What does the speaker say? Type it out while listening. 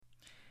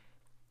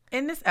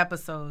In this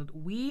episode,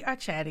 we are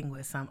chatting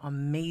with some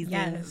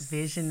amazing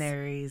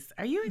visionaries.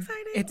 Are you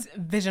excited? It's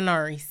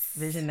Visionaries.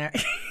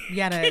 Visionaries. You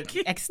gotta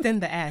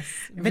extend the S.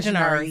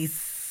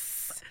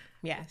 Visionaries.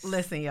 Yes.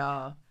 Listen,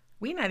 y'all.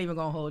 We're not even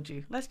gonna hold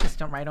you. Let's just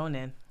jump right on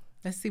in.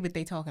 Let's see what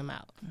they talking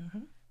about.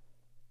 Mm-hmm.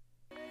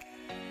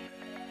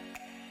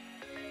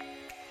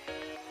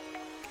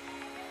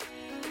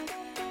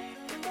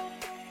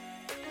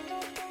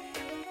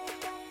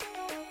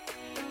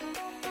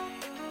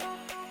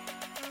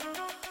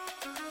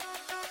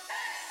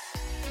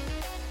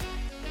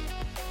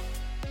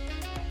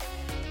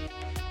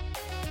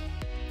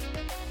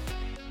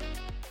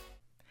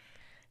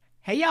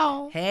 Hey,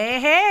 y'all.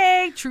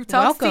 Hey. True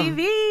Talks Welcome.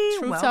 TV.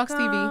 True Welcome. Talks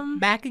TV.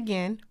 Back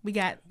again. We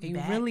got a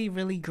really,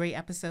 really great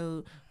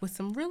episode with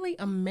some really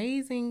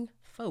amazing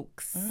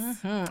folks.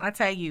 Mm-hmm. I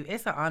tell you,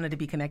 it's an honor to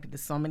be connected to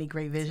so many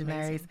great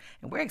visionaries,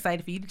 and we're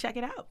excited for you to check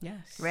it out.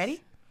 Yes.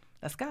 Ready?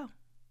 Let's go.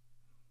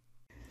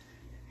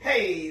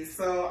 Hey,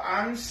 so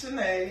I'm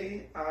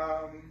Shanae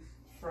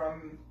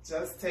from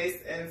Just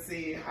Taste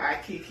NC.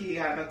 Hi, Kiki.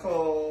 Hi,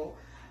 Nicole.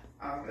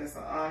 It's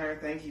an honor.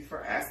 Thank you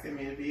for asking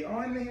me to be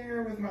on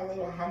here with my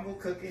little humble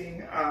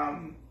cooking.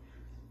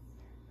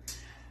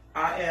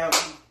 I am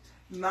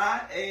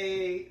not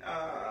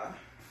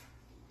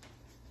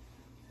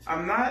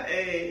I'm not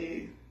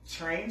a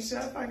trained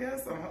chef, I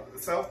guess. I'm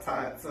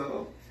self-taught,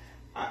 so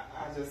I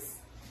just,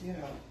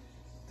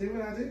 do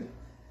what I do.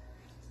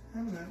 I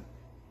don't know.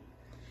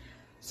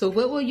 So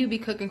what will you be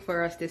cooking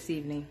for us this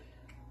evening?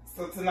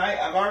 So tonight,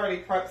 I've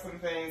already prepped some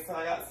things. So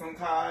I got some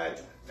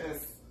cod.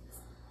 It's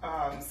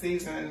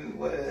seasoned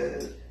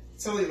with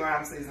chili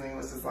lime seasoning,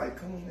 which is like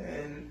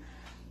cumin,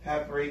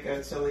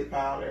 paprika, chili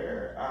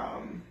powder,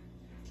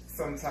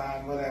 some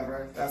thyme,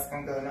 whatever. That's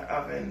going to go in the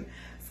oven.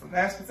 Some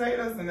mashed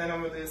potatoes, and then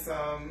I'm going to do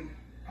some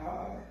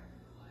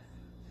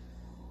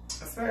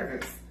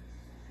asparagus.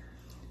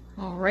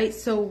 All right.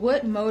 So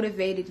what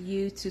motivated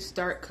you to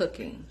start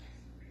cooking?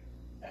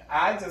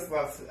 I just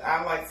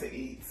I like to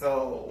eat.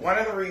 So one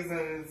of the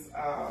reasons,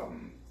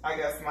 I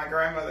guess my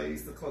grandmother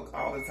used to cook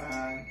all the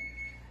time.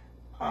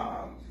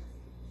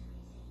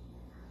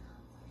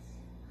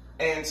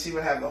 And she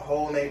would have the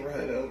whole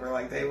neighborhood over.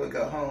 Like, they would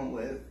go home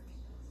with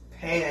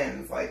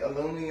pans, like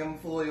aluminum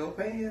foil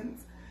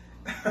pans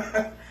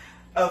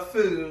of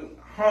food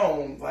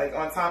home, like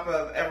on top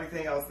of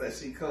everything else that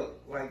she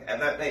cooked, like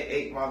that they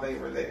ate while they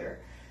were there.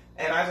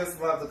 And I just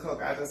love to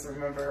cook. I just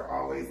remember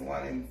always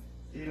wanting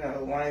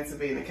to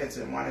be in the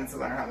kitchen, wanting to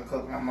learn how to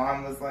cook. My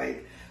mom was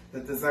like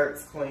the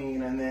desserts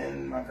queen, and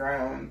then my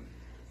grandma,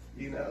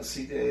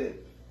 she did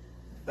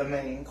the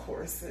main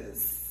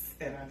courses.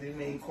 And I do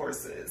mean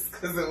courses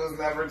because it was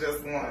never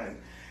just one.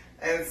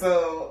 And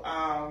so,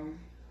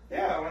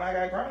 when I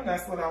got grown,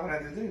 that's what I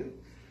wanted to do.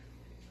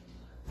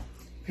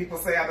 People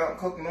say I don't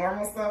cook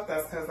normal stuff.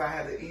 That's because I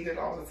had to eat it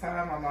all the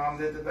time. My mom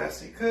did the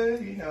best she could.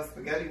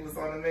 Spaghetti was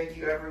on the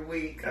menu every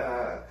week.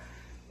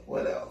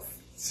 What else?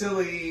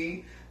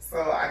 Chili.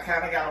 So I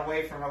kind of got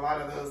away from a lot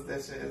of those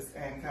dishes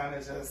and kind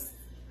of just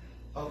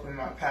opened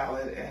my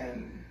palate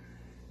and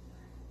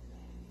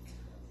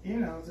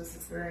just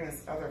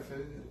experience other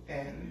food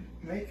and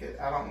make it.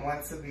 I don't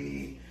want to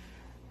be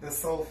the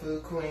soul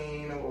food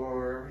queen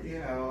or,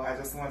 I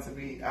want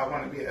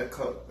to be a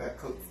cook that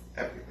cooks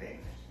everything,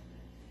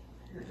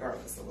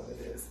 regardless of what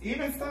it is.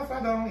 Even stuff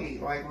I don't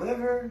eat, like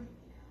liver,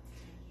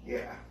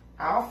 yeah,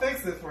 I'll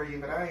fix it for you,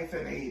 but I ain't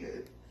finna eat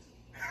it.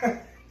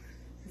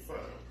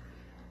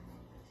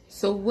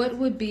 So what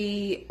would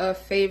be a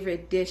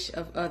favorite dish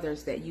of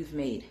others that you've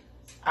made?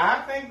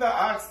 I think the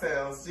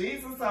oxtails.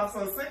 Jesus, I'm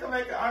so sick of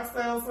making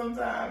oxtails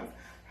sometimes.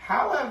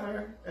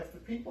 However, if the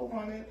people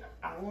want it,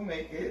 I will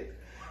make it.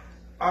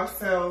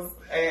 Oxtails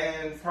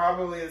and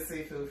probably the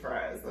seafood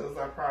fries. Those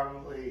are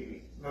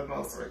probably the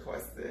most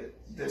requested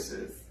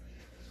dishes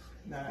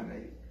that I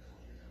make.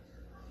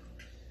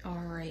 All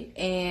right.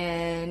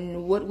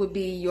 And what would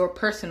be your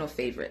personal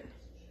favorite?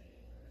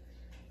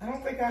 I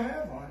don't think I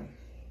have one.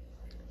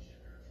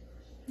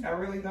 I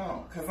really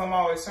don't, because I'm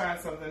always trying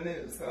something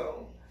new.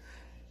 So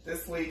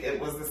this week it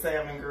was the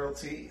salmon grilled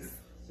cheese.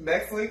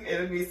 Next week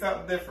it'll be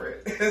something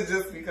different.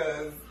 Just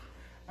because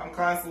I'm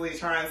constantly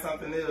trying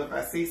something new. If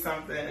I see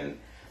something,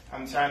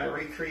 I'm trying to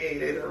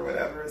recreate it or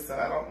whatever. So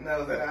I don't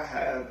know that I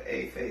have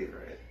a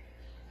favorite.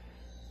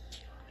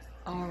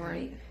 All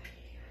right.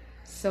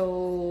 So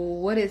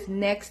what is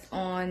next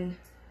on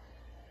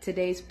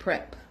today's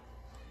prep?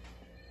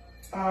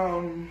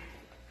 So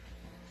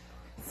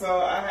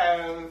I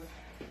have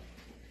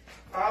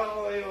olive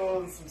oil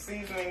and some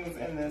seasonings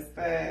in this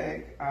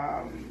bag.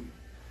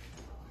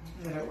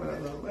 Hit it with a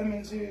little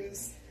lemon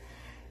juice.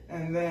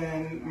 And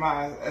then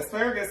my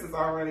asparagus is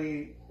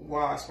already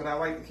washed, but I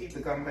like to keep the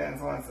gum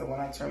bands on so when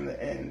I trim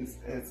the ends,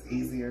 it's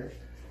easier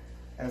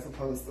as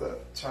opposed to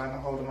trying to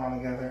hold them all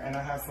together. And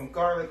I have some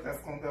garlic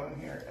that's going to go in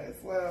here as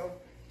well.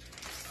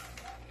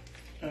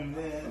 And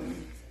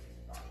then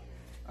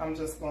I'm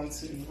just going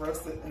to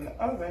roast it in the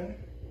oven.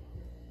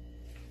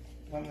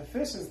 When the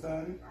fish is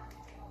done,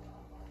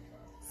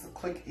 it's a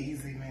quick,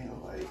 easy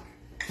meal. Like,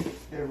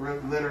 it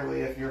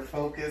literally, if you're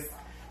focused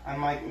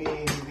Unlike me,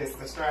 who gets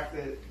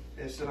distracted,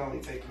 it should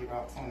only take you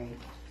about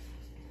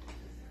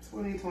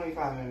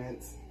 25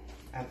 minutes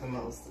at the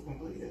most to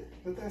complete it.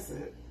 But that's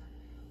it.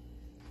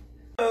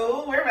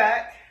 So we're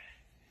back,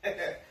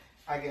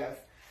 I guess.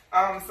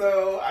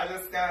 So I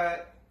just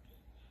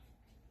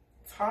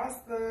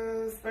tossed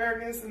the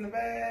asparagus in the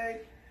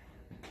bag,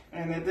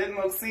 and it didn't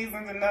look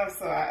seasoned enough,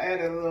 so I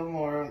added a little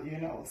more,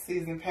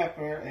 seasoned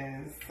pepper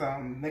and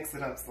some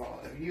mix-it-up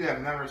salt. If you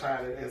have never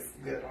tried it, it's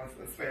good on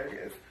some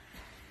asparagus.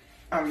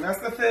 That's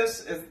the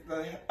fish.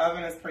 The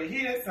oven is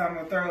preheated, so I'm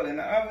going to throw it in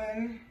the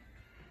oven.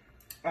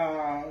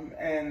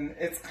 And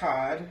it's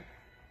cod.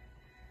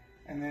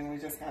 And then we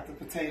just got the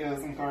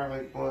potatoes and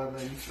garlic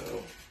boiling,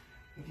 so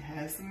we can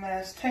have some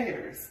mashed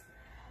taters.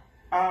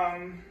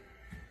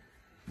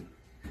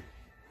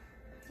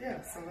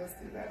 Yeah, so let's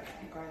do that.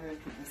 I'm going to go ahead and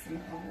put this in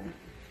the oven.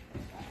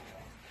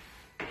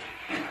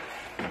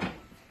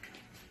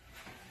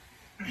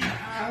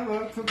 I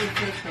love cooking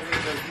fish because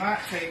it does not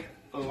take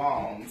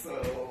long, so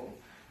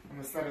I'm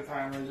going to set a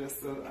timer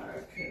just so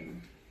I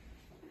can...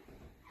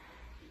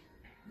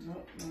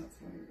 Nope, not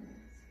 20 minutes.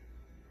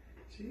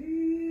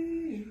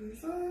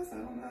 Jesus, I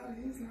don't know how to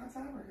use my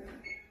timer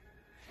yet.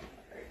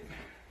 Alright.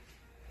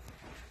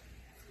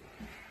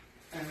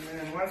 And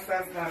then once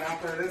that's done, I'll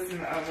put this in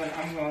the oven.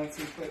 I'm going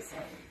to put some.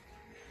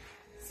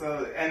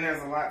 And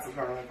there's lots of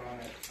garlic on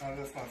it. So I'm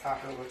just going to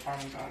top it with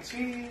Parmesan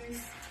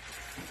cheese.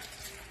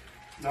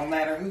 No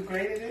matter who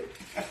grated it.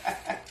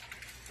 I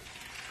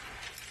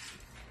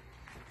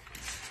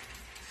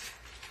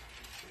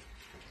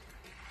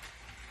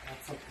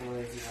took the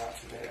lazy out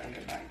today. I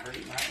did not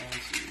grate my own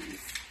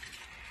cheese.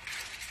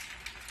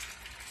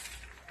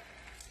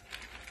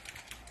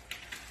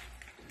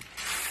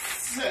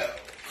 So,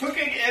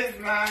 cooking is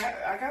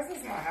I guess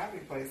it's my happy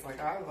place. Like,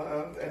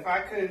 if I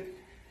could,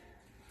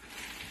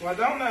 well, I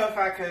don't know if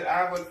I could,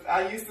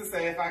 I used to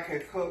say if I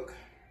could cook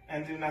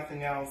and do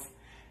nothing else,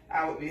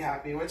 I would be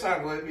happy, which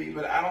I would be,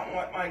 but I don't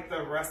want like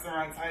the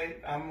restaurant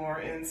type. I'm more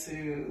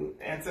into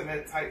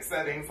intimate type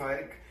settings.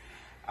 Like,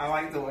 I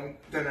like doing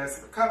dinners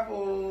for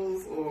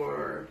couples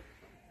or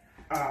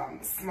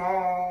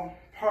small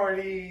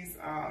parties.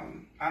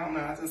 I don't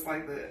know, I just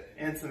like the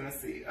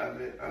intimacy of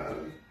it,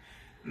 of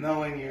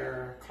knowing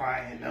your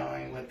client,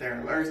 knowing what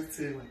they're allergic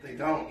to, what they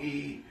don't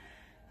eat,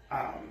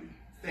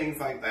 things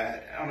like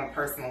that on a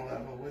personal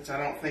level, which I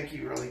don't think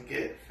you really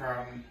get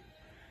from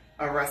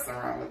a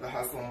restaurant with the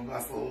hustle and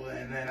bustle.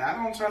 And then I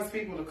don't trust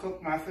people to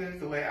cook my food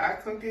the way I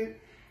cook it.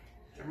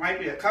 There might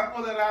be a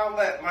couple that I'll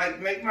let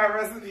make my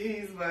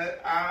recipes, but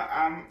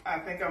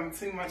I think I'm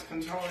too much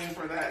controlling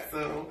for that.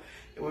 So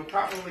it would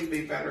probably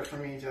be better for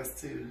me just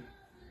to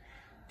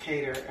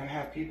cater and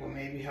have people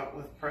maybe help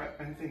with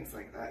prep and things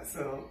like that.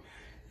 So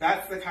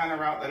that's the kind of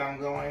route that I'm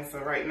going. So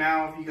right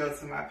now, if you go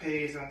to my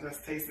page on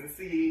Just Taste and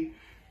See,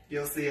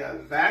 you'll see a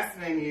vast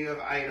menu of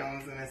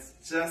items, and it's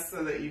just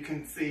so that you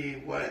can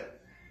see what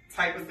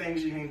type of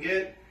things you can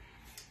get.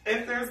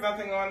 If there's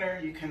nothing on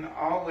there, you can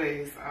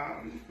always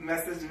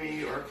message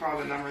me or call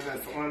the number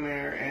that's on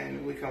there,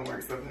 and we can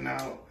work something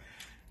out.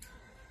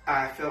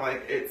 I feel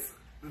like it's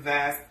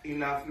vast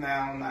enough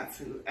now not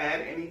to add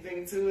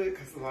anything to it,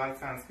 because a lot of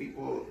times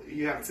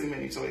you have too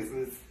many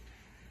choices.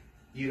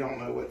 You don't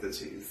know what to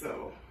choose.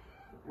 So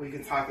we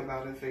can talk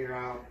about it, figure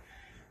out,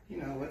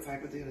 what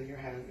type of deal you're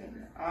having.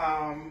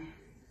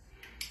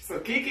 So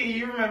Kiki,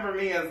 you remember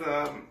me as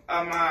a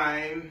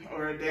mime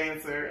or a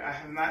dancer. I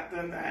have not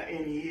done that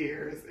in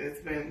years. It's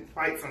been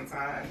quite some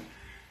time.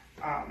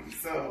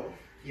 So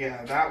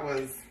yeah, that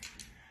was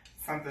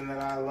something that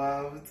I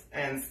loved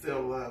and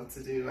still love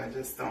to do. I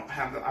just don't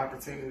have the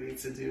opportunity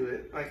to do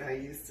it like I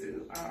used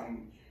to.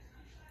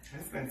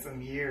 It's been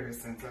some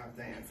years since I've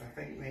danced. I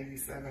think maybe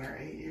 7 or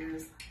 8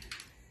 years.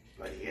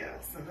 But yeah,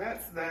 so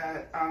that's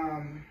that.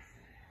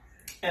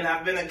 And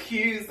I've been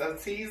accused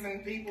of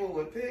teasing people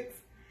with pics.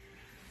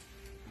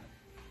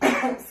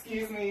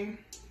 Excuse me.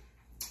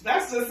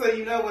 That's just so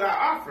you know what I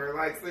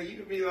offer. So you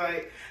could be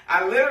like,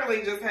 I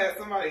literally just had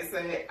somebody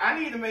say, I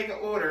need to make an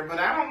order, but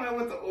I don't know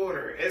what to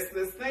order. It's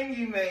this thing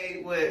you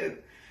made with,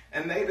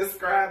 and they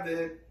described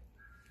it,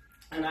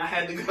 and I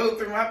had to go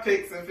through my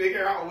pics and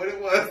figure out what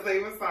it was they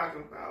was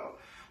talking about.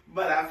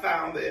 But I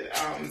found it.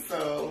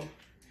 So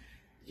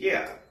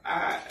yeah,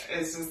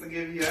 it's just to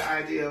give you an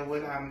idea of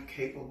what I'm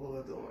capable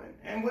of doing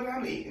and what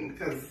I'm eating,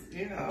 because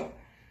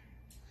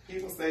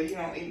people say you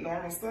don't eat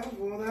normal stuff.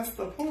 Well, that's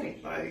the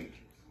point.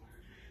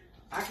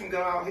 I can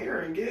go out here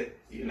and get,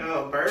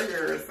 a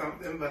burger or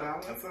something, but I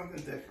want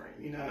something different,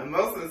 And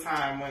most of the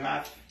time when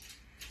I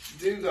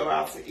do go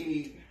out to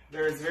eat,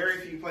 there's very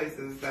few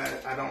places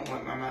that I don't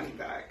want my money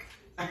back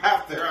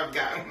after I've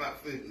gotten my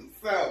food.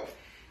 So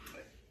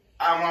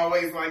I'm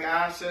always like,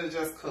 I should have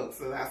just cooked,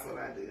 so that's what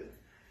I did.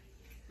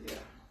 Yeah.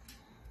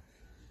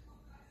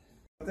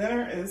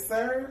 Dinner is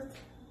served.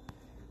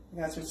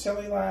 You got your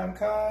chili lime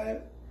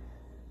cod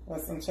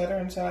with some cheddar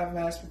and chive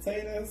mashed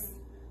potatoes,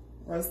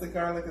 roasted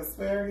garlic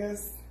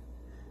asparagus.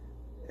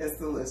 It's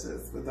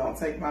delicious, but don't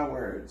take my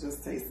word.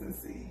 Just taste and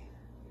see.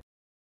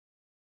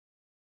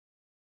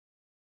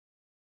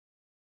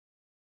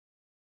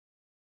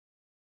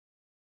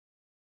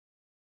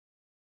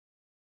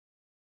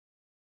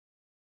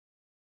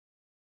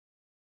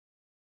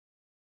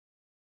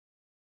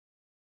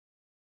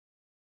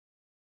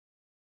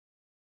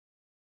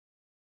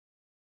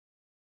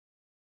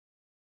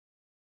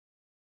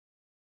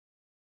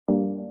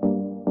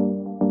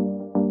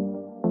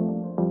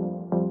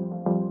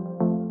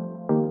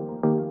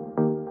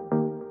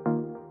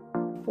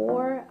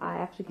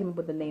 actually came up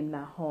with the name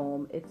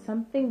Nahom. It's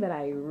something that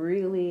I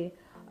really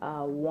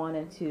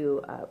wanted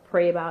to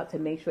pray about to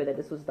make sure that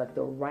this was like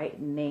the right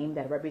name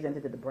that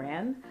represented the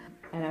brand.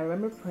 And I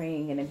remember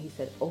praying, and then he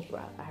said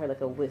Oprah. I heard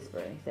like a whisper,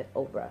 and he said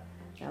Oprah.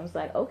 And I was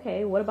like,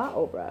 okay, what about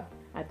Oprah?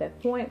 At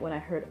that point, when I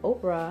heard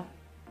Oprah,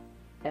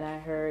 and I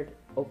heard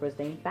Oprah's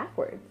name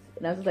backwards,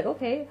 and I was just like,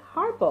 okay,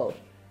 Harpo.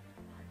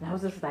 And I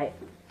was just like,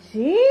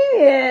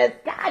 genius!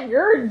 God,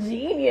 you're a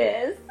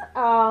genius!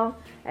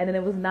 And then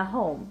it was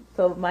Nahom.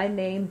 So my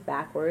name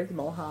backwards,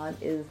 Mohan,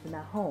 is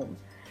Nahom.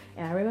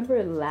 And I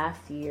remember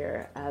last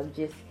year,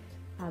 just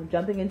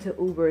jumping into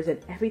Ubers, and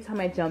every time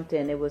I jumped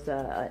in, it was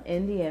an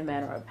Indian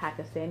man or a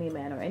Pakistani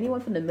man or anyone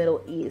from the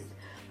Middle East.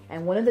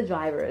 And one of the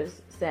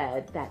drivers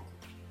said that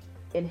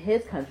in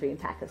his country, in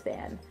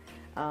Pakistan,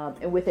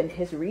 and within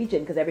his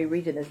region, because every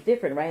region is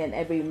different, right? And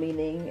every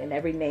meaning and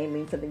every name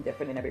means something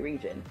different in every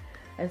region.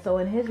 And so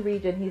in his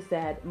region, he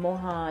said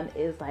Mohan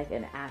is like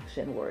an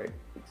action word,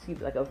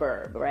 like a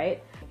verb,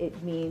 right?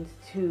 It means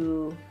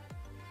to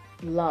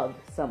love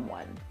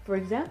someone. For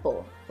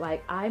example,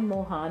 like I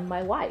Mohan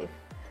my wife.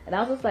 And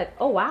I was just like,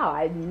 oh wow,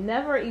 I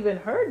never even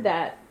heard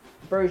that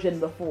version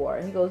before.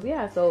 And he goes,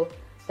 yeah, so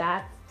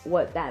that's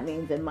what that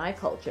means in my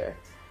culture.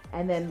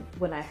 And then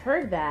when I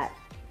heard that,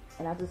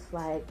 and I was just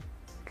like,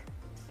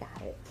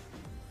 got it.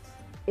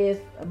 If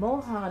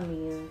Mohan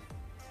means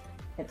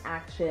an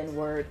action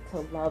word to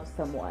love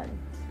someone,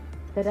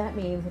 then that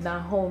means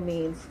Nahom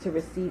means to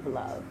receive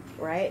love,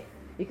 right?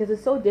 Because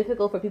it's so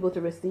difficult for people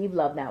to receive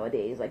love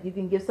nowadays. Like you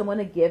can give someone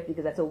a gift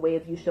because that's a way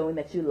of you showing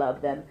that you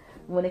love them.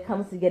 When it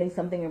comes to getting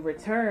something in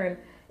return,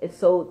 it's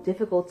so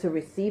difficult to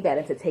receive that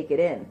and to take it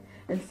in.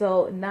 And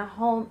so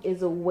Nahom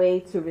is a way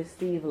to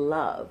receive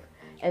love.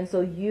 And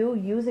so you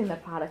using the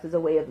product is a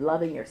way of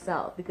loving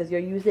yourself, because you're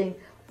using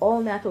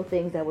all natural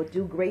things that will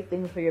do great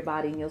things for your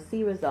body, and you'll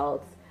see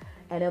results,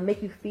 and it'll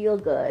make you feel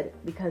good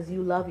because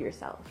you love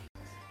yourself.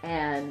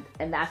 And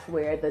that's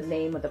where the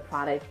name of the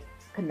product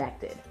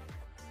connected.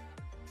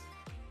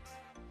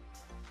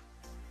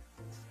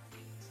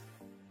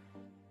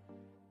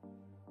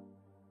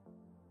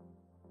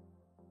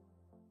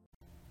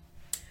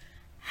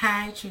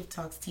 Hi, Truth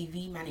Talks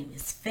TV. My name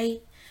is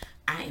Faith.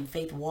 I am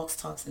Faith Walks,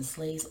 Talks, and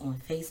Slays on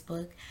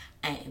Facebook.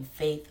 I am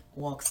Faith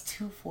Walks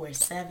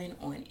 247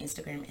 on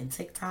Instagram and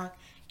TikTok.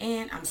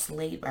 And I'm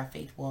Slayed by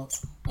Faith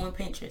Walks on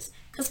Pinterest,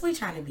 because we're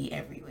trying to be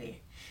everywhere.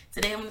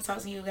 Today I'm going to talk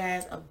to you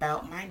guys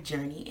about my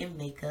journey in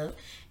makeup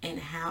and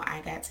how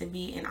I got to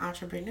be an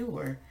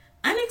entrepreneur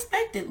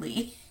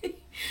unexpectedly.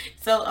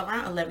 So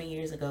around 11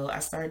 years ago, I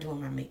started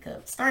doing my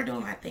makeup, started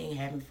doing my thing,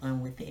 having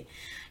fun with it.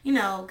 You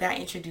know, got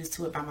introduced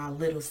to it by my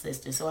little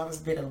sister, so I was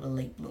a bit of a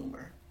late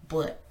bloomer,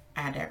 but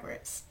I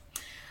digress.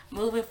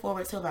 Moving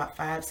forward to about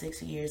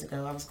 5-6 years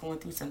ago, I was going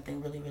through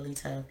something really, really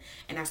tough,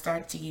 and I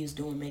started to use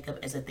doing makeup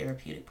as a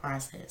therapeutic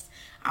process.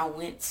 I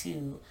went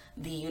to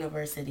the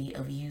University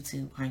of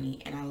YouTube, honey,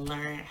 and I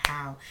learned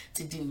how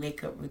to do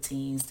makeup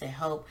routines to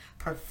help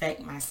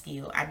perfect my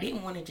skill. I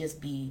didn't want to just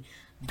be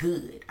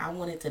good. I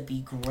wanted to be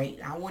great.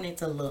 I wanted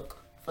to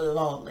look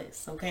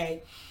flawless,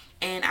 okay?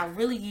 And I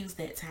really used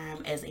that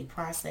time as a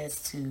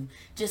process to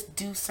just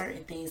do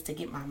certain things to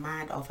get my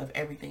mind off of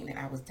everything that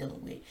I was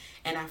dealing with.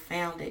 And I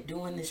found that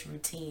doing this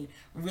routine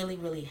really,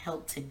 really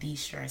helped to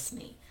de-stress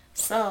me.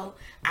 So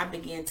I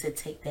began to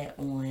take that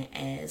on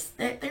as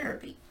that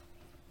therapy.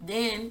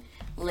 Then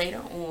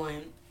later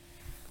on,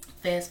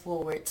 fast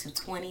forward to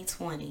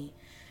 2020,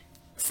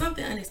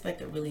 something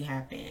unexpected really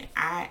happened.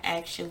 I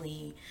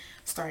actually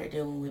started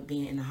dealing with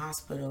being in the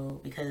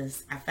hospital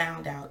because I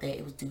found out that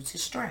it was due to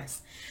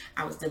stress.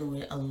 I was dealing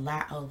with a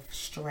lot of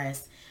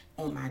stress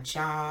on my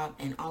job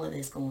and all of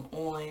this going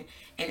on,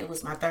 and it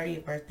was my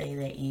 30th birthday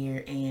that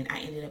year, and I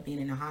ended up being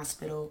in the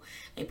hospital.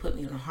 They put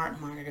me on a heart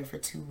monitor for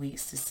 2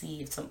 weeks to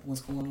see if something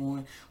was going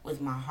on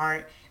with my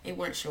heart. They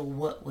weren't sure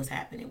what was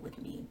happening with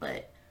me,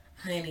 but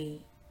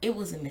honey, it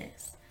was a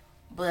mess.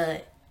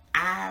 But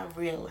I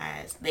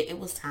realized that it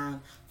was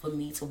time for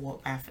me to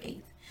walk by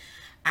faith.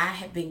 I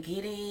have been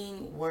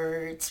getting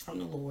words from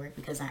the Lord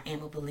because I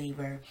am a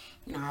believer.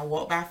 You know, I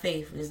walk by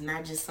faith. It's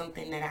not just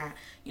something that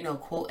I,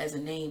 quote as a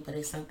name, but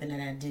it's something that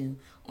I do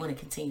on a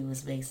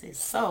continuous basis.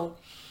 So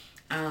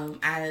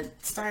I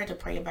started to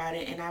pray about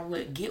it, and I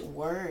would get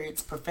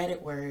words,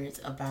 prophetic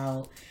words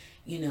about,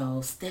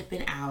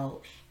 stepping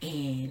out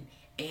and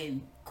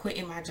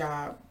quitting my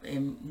job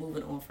and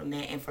moving on from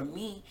that. And for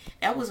me,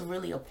 that was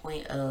really a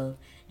point of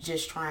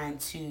just trying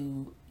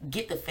to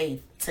get the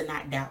faith to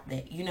not doubt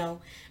that,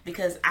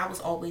 because I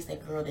was always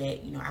that girl that,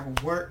 I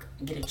would work,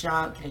 get a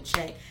job, get a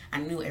check. I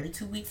knew every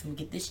 2 weeks I'm gonna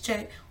get this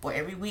check, or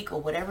every week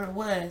or whatever it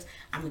was,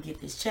 I'm gonna get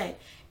this check.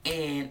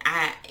 And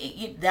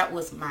that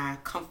was my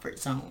comfort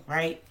zone,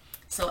 right?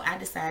 So I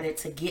decided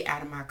to get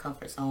out of my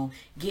comfort zone,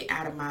 get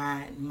out of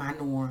my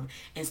norm,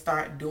 and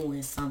start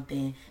doing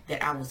something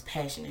that I was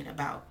passionate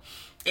about.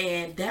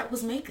 And that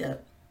was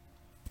makeup.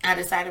 I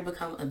decided to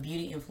become a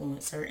beauty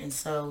influencer, and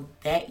so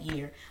that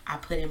year I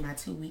put in my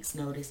 2 weeks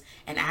notice,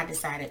 and I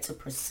decided to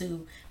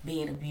pursue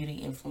being a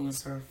beauty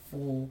influencer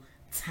full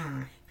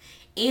time.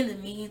 In the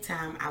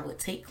meantime, I would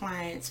take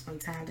clients from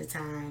time to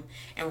time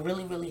and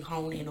really, really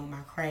hone in on my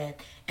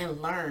craft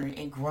and learn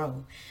and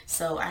grow.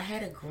 So I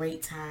had a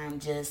great time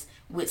just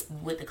with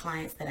the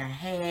clients that I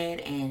had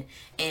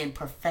and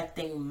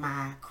perfecting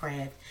my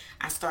craft.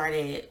 I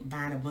started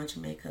buying a bunch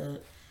of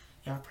makeup.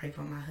 Y'all pray for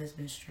my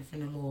husband's strength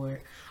in the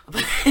Lord.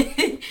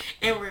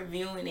 And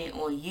reviewing it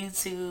on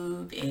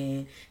YouTube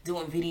and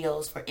doing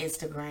videos for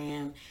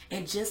Instagram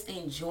and just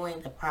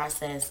enjoying the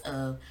process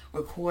of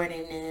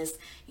recording this,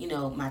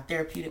 my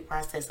therapeutic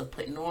process of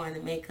putting on the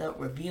makeup,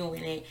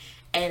 reviewing it,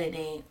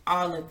 editing,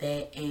 all of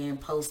that,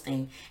 and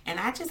posting. And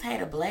I just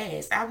had a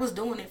blast. I was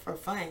doing it for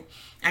fun.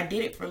 I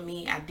did it for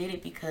me. I did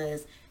it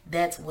because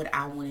that's what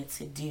I wanted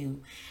to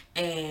do.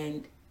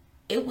 And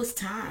it was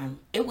time.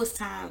 It was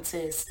time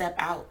to step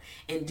out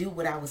and do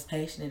what I was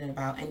passionate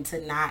about and to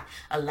not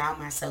allow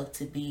myself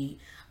to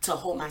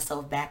hold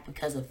myself back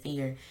because of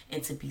fear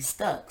and to be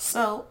stuck.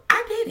 So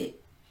I did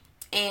it.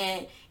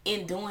 And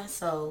in doing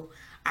so,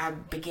 I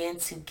began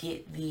to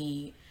get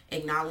the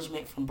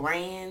acknowledgement from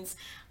brands.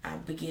 I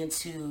began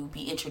to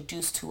be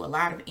introduced to a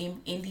lot of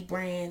indie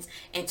brands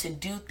and to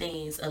do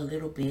things a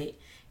little bit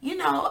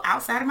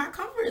outside of my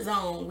comfort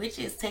zone, which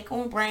is take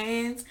on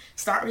brands,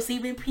 start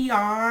receiving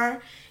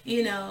PR,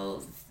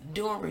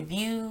 doing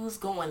reviews,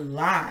 going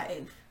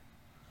live.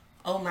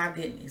 Oh my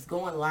goodness,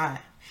 going live.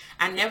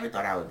 I never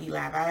thought I would be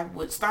live. I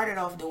would started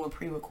off doing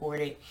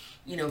pre-recorded,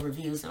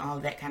 reviews and all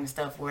of that kind of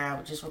stuff where I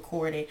would just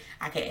record it.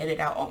 I could edit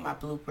out all my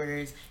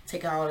bloopers,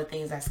 take out all the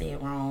things I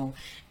said wrong,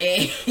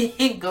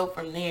 and go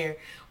from there.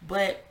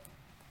 But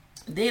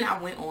then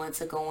I went on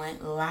to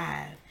going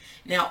live.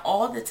 Now,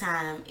 all the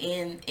time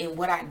in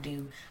what I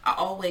do, I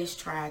always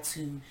try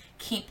to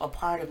keep a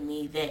part of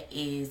me that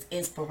is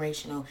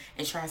inspirational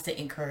and tries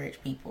to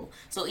encourage people.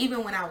 So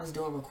even when I was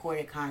doing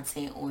recorded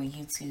content on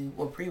YouTube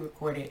or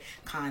pre-recorded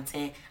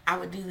content, I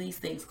would do these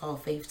things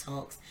called faith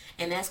talks.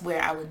 And that's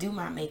where I would do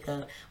my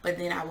makeup, but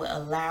then I would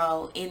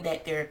allow in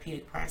that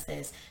therapeutic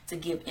process to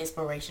give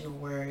inspirational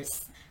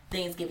words,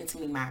 things given to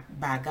me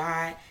by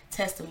God,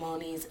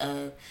 testimonies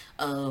of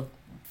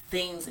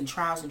things and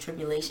trials and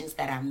tribulations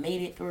that I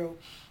made it through,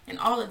 and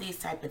all of these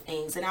type of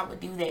things. And I would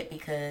do that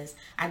because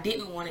I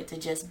didn't want it to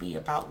just be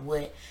about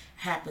what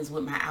happens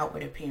with my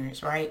outward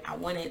appearance, right? I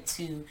wanted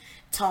to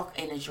talk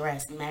and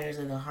address matters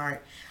of the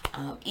heart,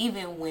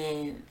 even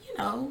when,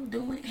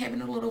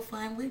 having a little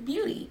fun with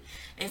beauty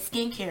and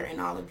skincare and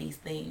all of these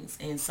things.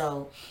 And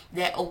so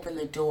that opened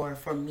the door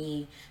for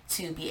me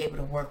to be able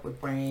to work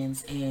with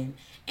brands and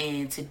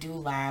to do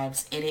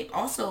lives. And it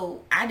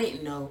also, I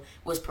didn't know,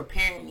 was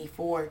preparing me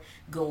for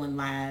going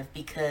live,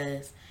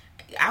 because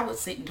I would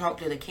sit and talk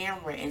to the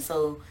camera, and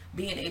so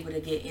being able to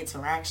get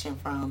interaction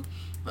from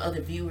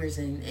other viewers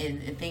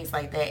and things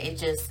like that, it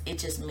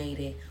just made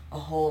it a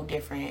whole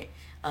different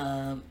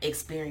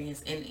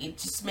experience, and it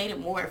just made it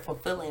more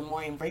fulfilling,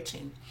 more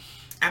enriching.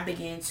 I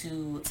began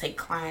to take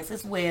clients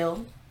as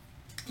well,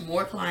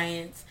 more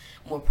clients,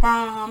 more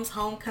proms,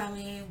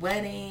 homecoming,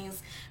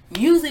 weddings,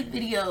 music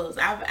videos.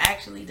 I've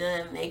actually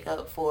done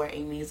makeup for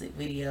a music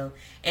video,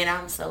 and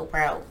I'm so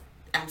proud.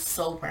 I'm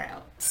so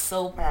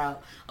proud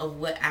of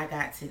what I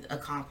got to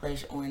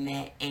accomplish on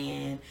that.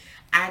 And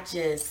I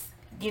just,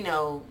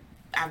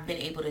 I've been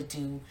able to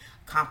do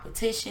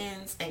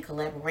competitions and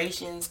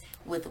collaborations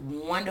with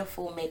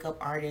wonderful makeup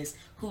artists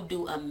who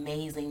do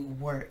amazing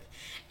work.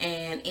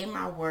 And in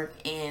my work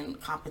and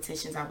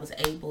competitions, I was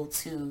able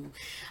to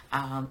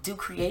do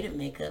creative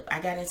makeup.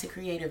 I got into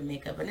creative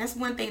makeup, and that's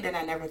one thing that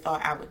I never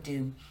thought I would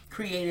do.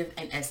 Creative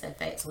and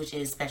SFX, which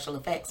is special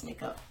effects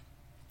makeup.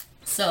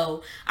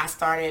 So I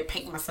started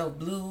painting myself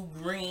blue,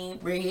 green,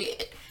 red,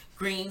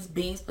 greens,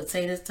 beans,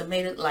 potatoes,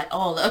 tomatoes, like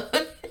all of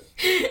it.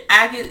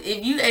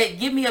 If you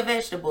give me a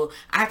vegetable,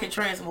 I can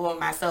transform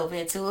myself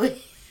into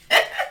it.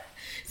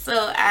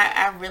 So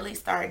I really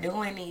started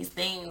doing these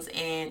things,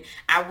 and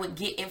I would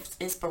get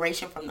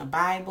inspiration from the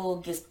Bible,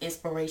 get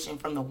inspiration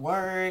from the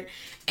Word,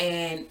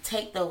 and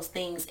take those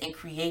things and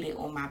create it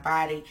on my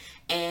body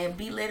and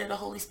be led of the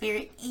Holy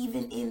Spirit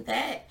even in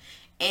that.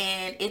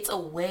 And it's a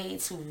way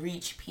to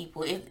reach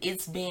people.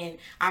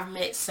 I've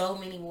met so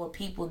many more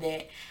people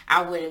that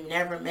I would have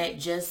never met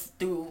just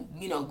through,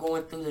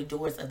 going through the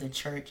doors of the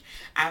church.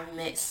 I've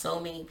met so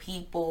many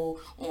people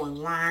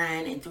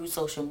online and through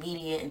social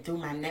media and through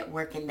my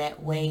network in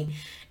that way.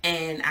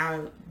 And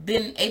I've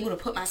been able to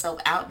put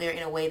myself out there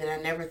in a way that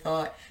I never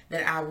thought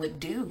that I would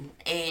do.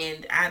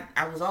 And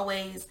I was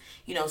always,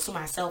 to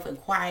myself and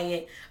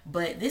quiet.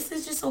 But this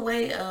is just a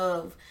way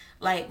of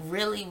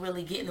really,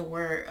 really getting the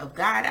word of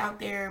God out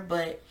there,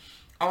 but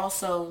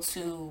also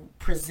to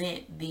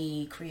present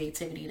the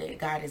creativity that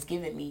God has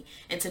given me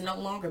and to no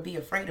longer be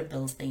afraid of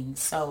those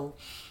things. So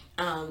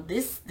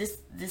this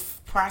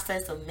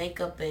process of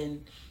makeup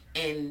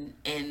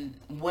and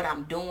what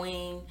I'm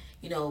doing,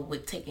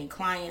 with taking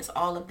clients,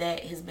 all of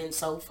that has been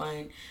so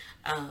fun.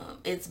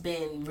 It's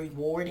been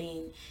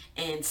rewarding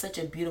and such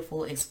a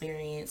beautiful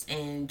experience,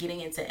 and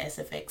getting into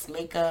SFX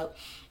makeup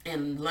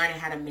and learning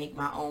how to make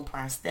my own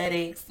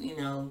prosthetics,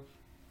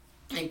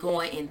 and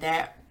going in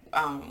that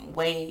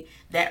way,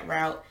 that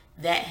route,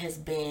 that has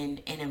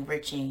been an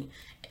enriching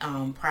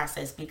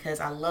process, because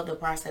I love the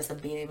process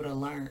of being able to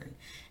learn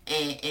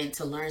and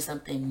to learn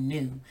something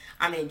new.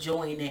 I'm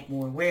enjoying that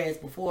more. Whereas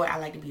before, I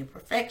like to be a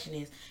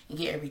perfectionist and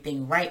get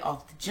everything right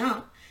off the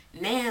jump.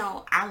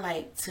 Now I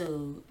like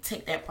to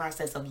take that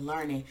process of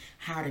learning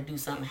how to do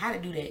something, how to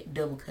do that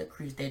double cut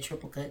crease, that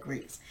triple cut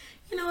crease.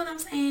 You know what I'm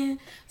saying?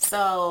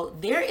 So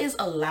there is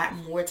a lot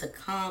more to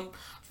come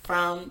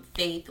from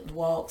Faith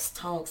Walks,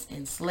 Talks,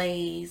 and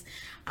Slays.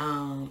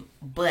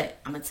 But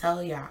I'm going to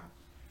tell y'all,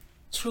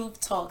 Truth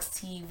Talks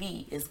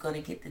TV is going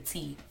to get the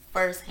tea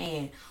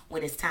firsthand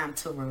when it's time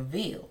to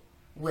reveal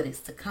what is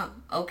to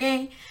come.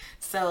 Okay,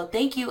 so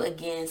thank you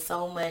again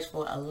so much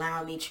for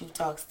allowing me, Truth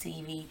Talks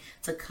TV,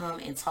 to come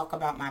and talk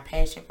about my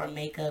passion for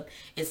makeup.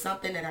 It's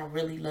something that I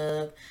really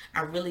love.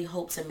 I really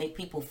hope to make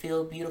people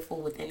feel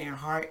beautiful within their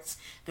hearts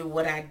through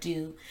what I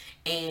do,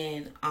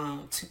 and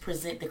to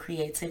present the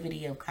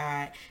creativity of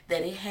God,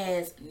 that it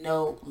has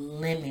no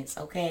limits.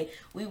 Okay,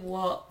 we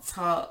walk,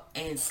 talk,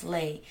 and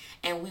slay,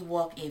 and we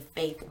walk in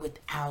faith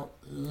without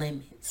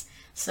limits.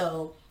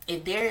 So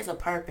if there is a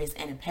purpose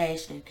and a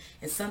passion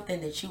and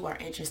something that you are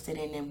interested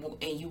in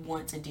and you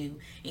want to do,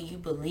 and you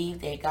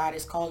believe that God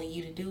is calling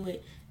you to do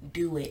it,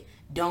 do it.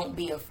 Don't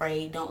be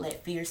afraid. Don't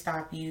let fear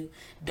stop you.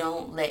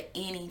 Don't let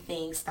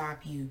anything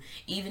stop you.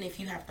 Even if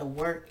you have to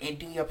work and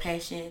do your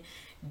passion,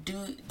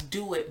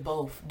 do it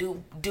both.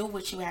 Do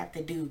what you have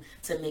to do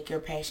to make your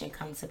passion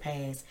come to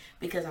pass,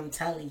 because I'm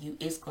telling you,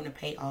 it's going to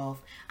pay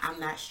off. I'm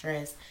not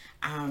stressed.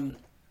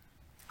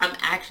 I'm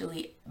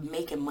actually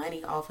making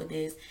money off of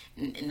this.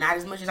 Not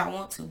as much as I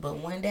want to, but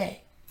one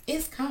day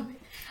it's coming.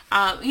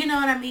 You know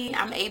what I mean?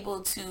 I'm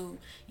able to,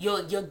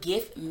 your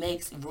gift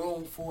makes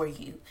room for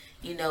you,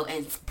 you know,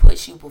 and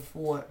puts you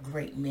before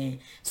great men.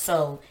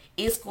 So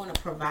it's going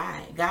to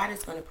provide. God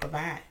is going to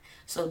provide.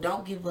 So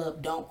don't give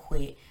up. Don't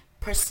quit.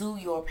 Pursue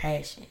your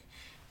passion.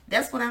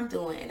 That's what I'm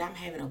doing, and I'm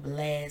having a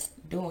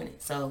blast doing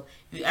it. So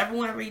if you ever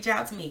want to reach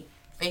out to me,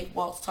 Faith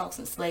Walks, Talks,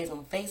 and Slays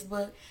on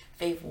Facebook,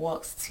 Faith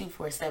Walks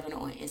 247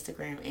 on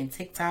Instagram and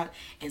TikTok,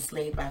 and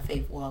Slayed by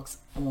Faith Walks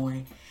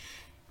on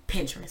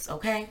Pinterest.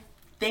 Okay?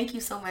 Thank you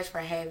so much for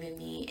having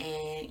me,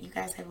 and you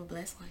guys have a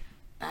blessed one.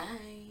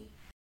 Bye.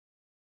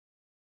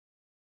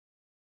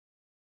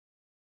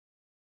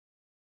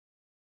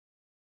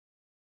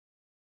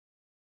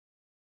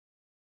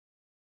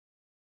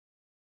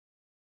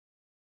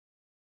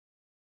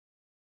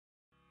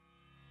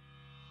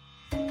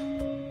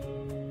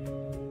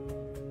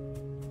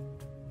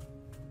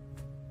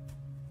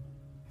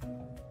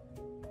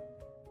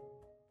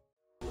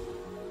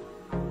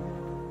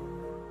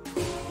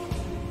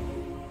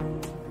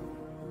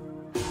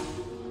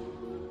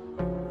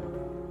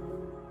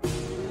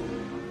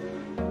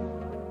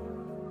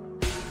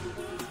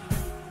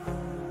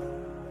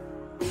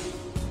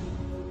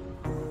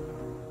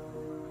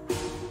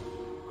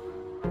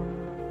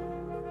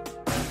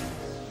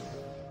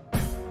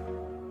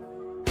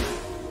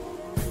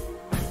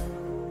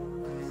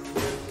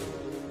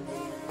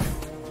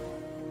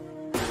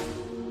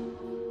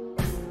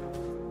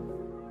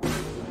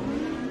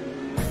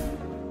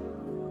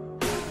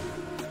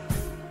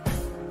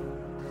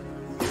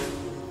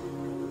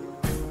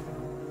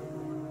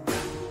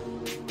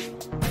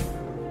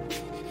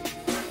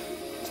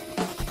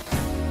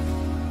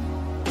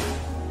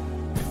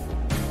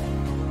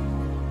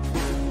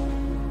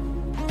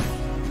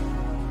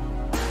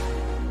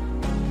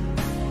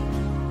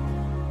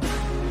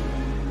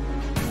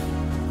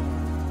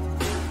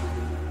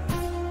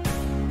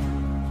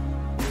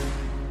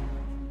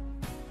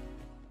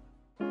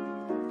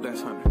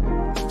 That's 100.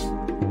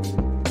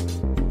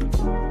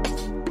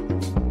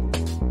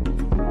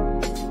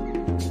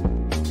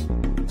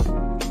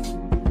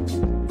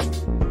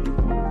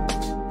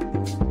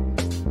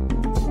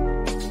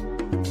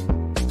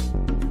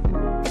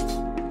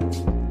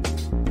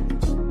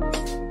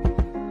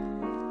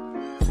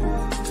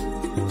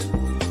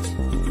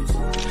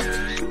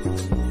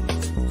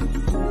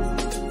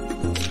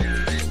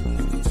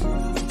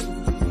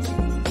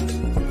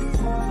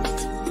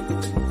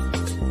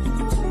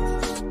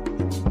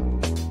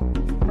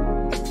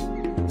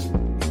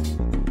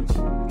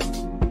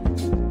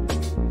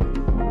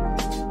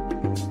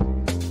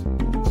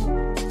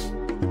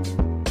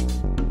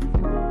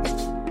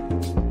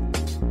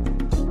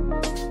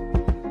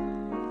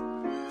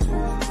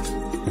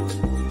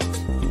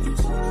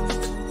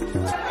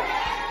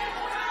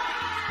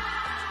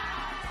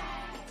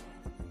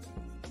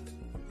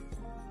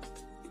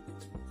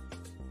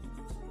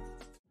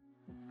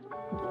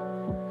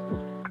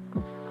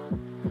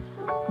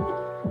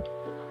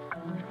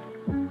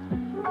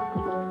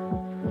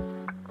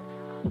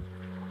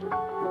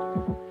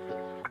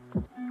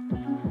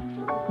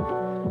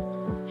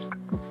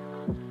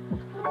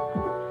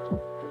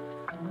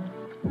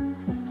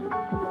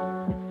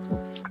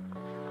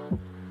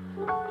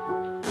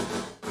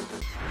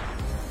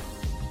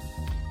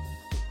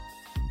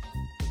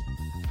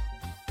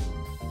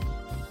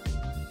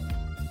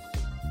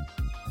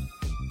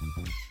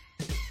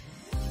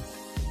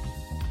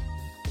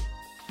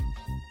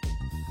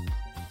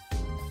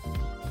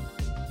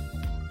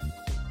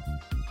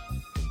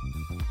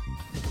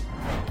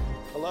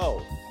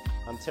 Hello,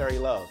 I'm Terry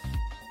Love,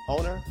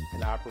 owner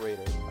and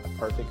operator of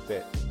Perfect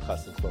Fit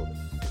Custom Clothing,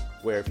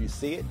 where if you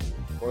see it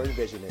or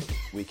envision it,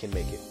 we can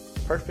make it.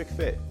 Perfect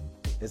Fit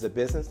is a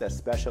business that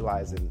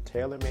specializes in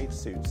tailor-made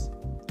suits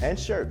and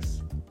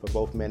shirts for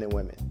both men and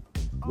women,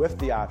 with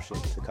the option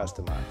to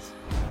customize.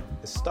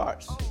 It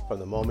starts from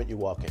the moment you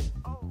walk in.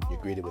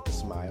 You're greeted with a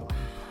smile,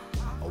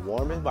 a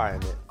warm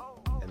environment,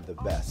 and the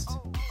best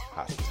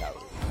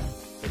hospitality.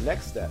 The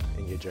next step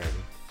in your journey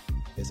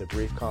is a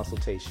brief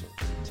consultation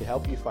to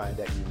help you find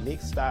that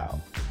unique style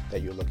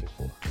that you're looking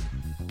for.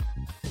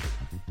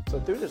 So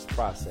through this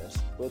process,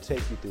 we'll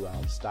take you through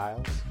our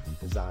styles,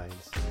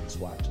 designs, and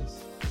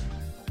swatches.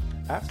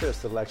 After a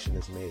selection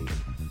is made,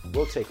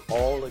 we'll take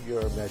all of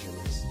your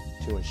measurements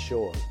to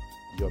ensure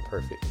your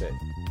perfect fit.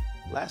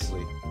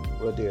 Lastly,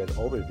 we'll do an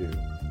overview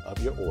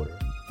of your order.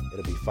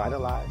 It'll be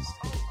finalized,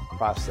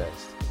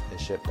 processed,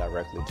 and shipped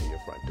directly to your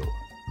front door.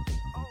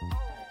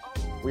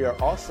 We are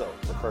also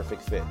the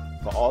perfect fit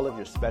for all of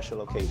your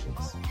special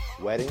occasions,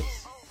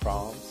 weddings,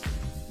 proms,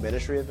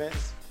 ministry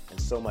events,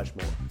 and so much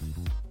more.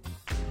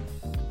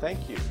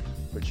 Thank you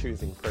for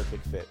choosing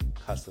Perfect Fit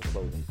Custom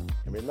Clothing.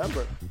 And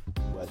remember,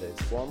 whether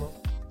it's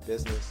formal,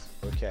 business,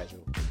 or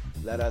casual,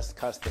 let us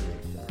custom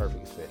make the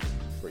perfect fit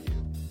for you.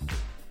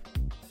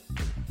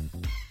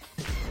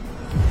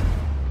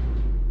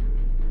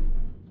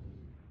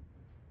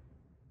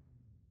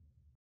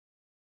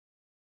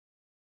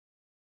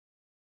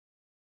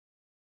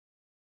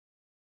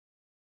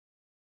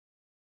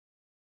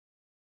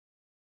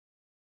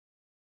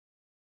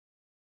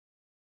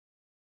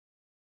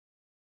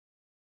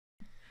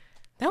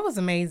 That was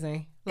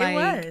amazing. It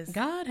was.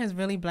 God has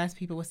really blessed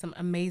people with some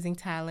amazing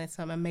talents,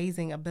 some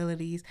amazing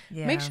abilities.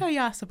 Yeah. Make sure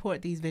y'all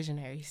support these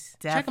visionaries.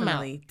 Definitely. Check them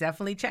out.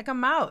 Definitely check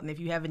them out. And if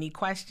you have any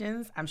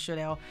questions, I'm sure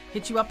they'll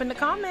hit you up in the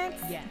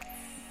comments. Yes.